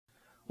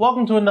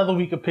Welcome to another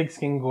week of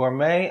Pigskin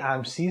Gourmet.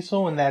 I'm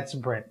Cecil and that's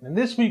Brent. And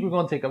this week we're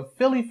going to take a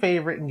Philly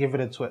favorite and give it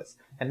a twist.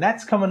 And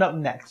that's coming up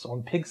next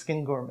on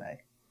Pigskin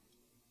Gourmet.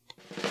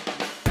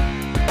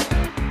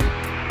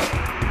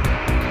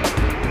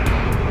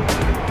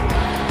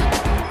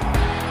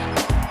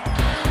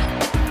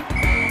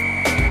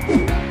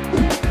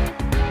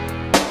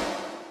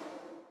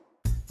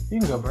 You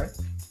can go, Brent.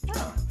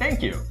 Oh,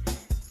 thank you.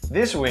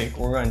 This week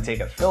we're going to take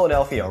a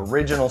Philadelphia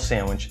original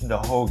sandwich, the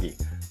hoagie.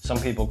 Some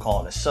people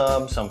call it a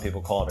sub, some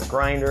people call it a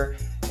grinder.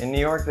 In New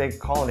York, they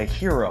call it a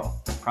hero,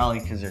 probably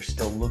because they're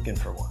still looking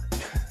for one.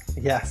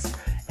 Yes,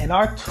 and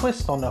our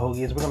twist on the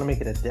hoagie is we're going to make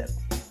it a dip.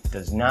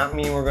 Does not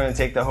mean we're going to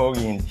take the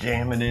hoagie and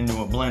jam it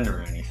into a blender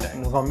or anything.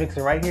 And we're going to mix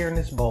it right here in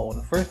this bowl.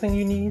 And the first thing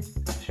you need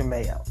is your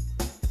mayo.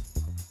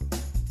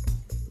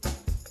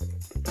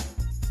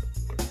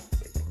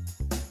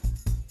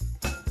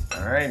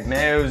 All right,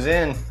 mayo's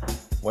in.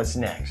 What's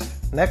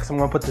next? Next, I'm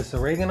going to put this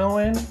oregano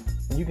in,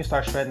 and you can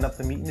start shredding up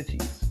the meat and the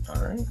cheese. All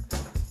right.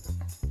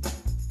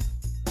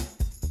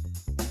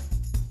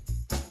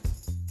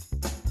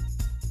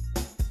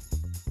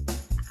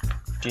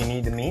 Do you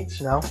need the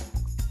meats? No.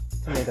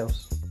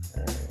 Tomatoes.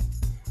 All right.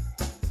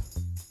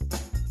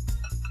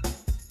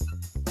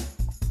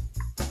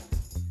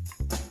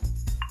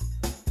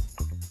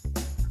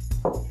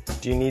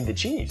 Do you need the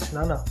cheese?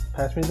 No.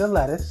 Pass me the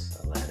lettuce.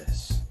 The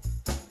lettuce.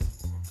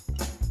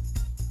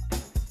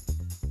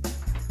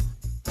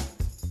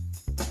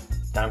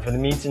 Time for the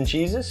meats and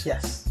cheeses?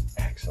 Yes.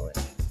 Excellent.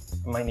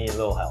 I might need a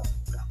little help.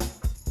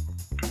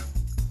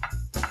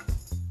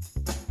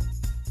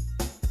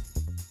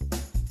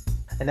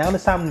 And now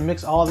it's time to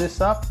mix all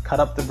this up, cut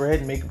up the bread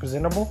and make it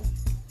presentable.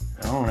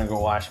 I want to go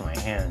wash my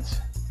hands.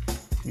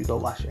 You go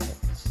wash your hands.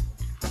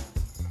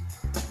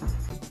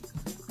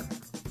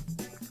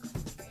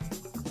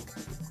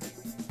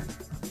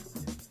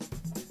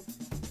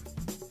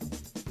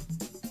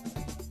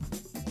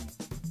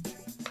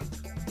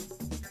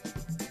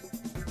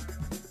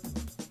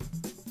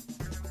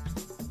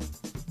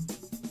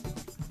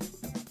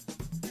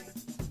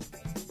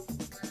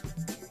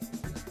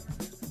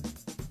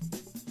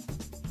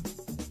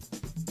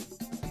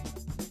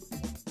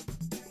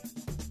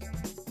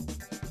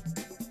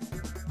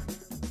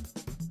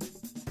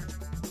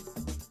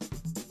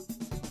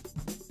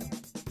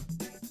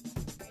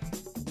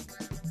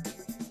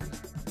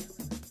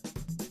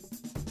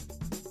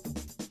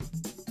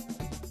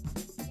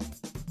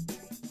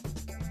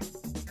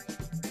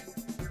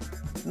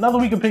 Another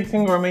week of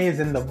Pigskin Gourmet is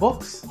in the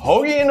books.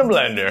 Hoagie in a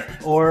blender.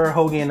 Or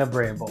hoagie in a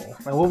bread bowl.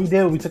 And what we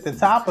did, we took the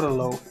top of the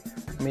loaf,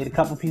 made a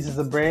couple pieces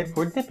of bread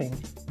for dipping.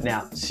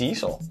 Now,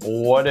 Cecil,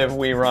 what if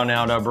we run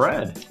out of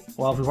bread?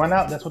 Well, if we run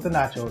out, that's what the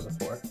nachos are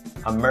for.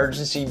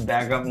 Emergency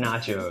backup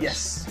nachos.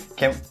 Yes.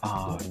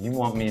 You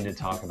want me to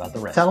talk about the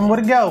recipe? Tell them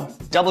where to go.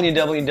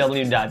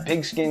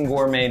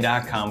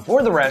 www.pigskingourmet.com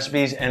for the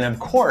recipes and of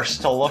course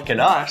to look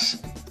at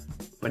us.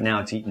 But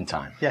now it's eating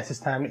time. Yes, it's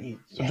time to eat.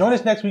 So join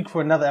us next week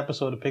for another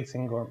episode of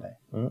Pigskin Gourmet.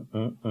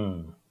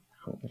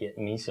 Get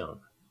me some.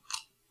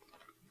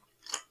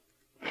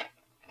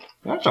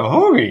 That's a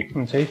hoagie.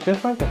 It tastes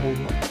just like a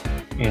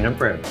hoagie. In a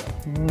bread.